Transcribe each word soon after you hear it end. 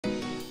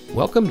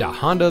Welcome to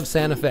Honda of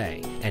Santa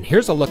Fe, and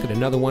here's a look at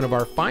another one of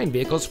our fine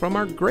vehicles from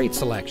our great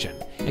selection.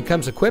 It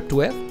comes equipped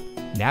with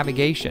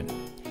navigation,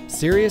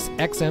 Sirius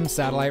XM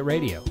satellite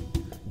radio,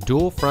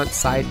 dual front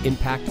side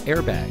impact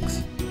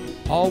airbags,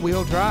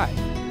 all-wheel drive,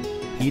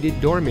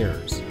 heated door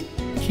mirrors,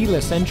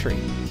 keyless entry,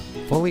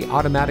 fully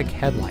automatic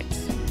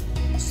headlights,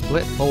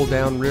 split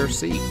fold-down rear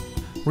seat,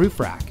 roof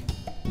rack,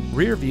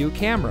 rear view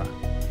camera,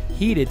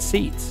 heated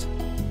seats,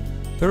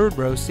 third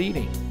row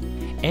seating,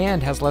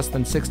 and has less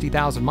than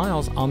 60,000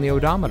 miles on the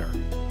odometer.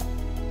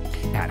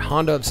 At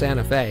Honda of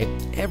Santa Fe,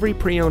 every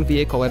pre-owned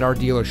vehicle at our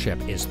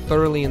dealership is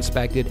thoroughly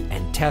inspected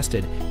and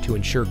tested to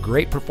ensure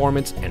great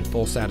performance and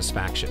full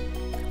satisfaction.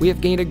 We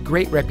have gained a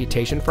great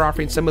reputation for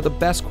offering some of the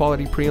best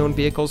quality pre-owned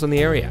vehicles in the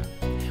area.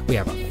 We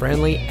have a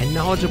friendly and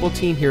knowledgeable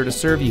team here to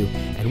serve you,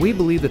 and we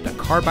believe that the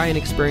car buying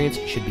experience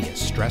should be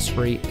as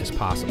stress-free as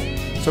possible.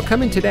 So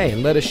come in today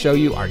and let us show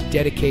you our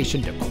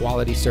dedication to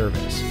quality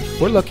service.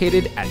 We're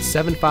located at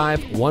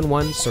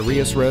 7511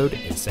 Cerrillos Road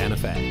in Santa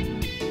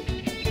Fe.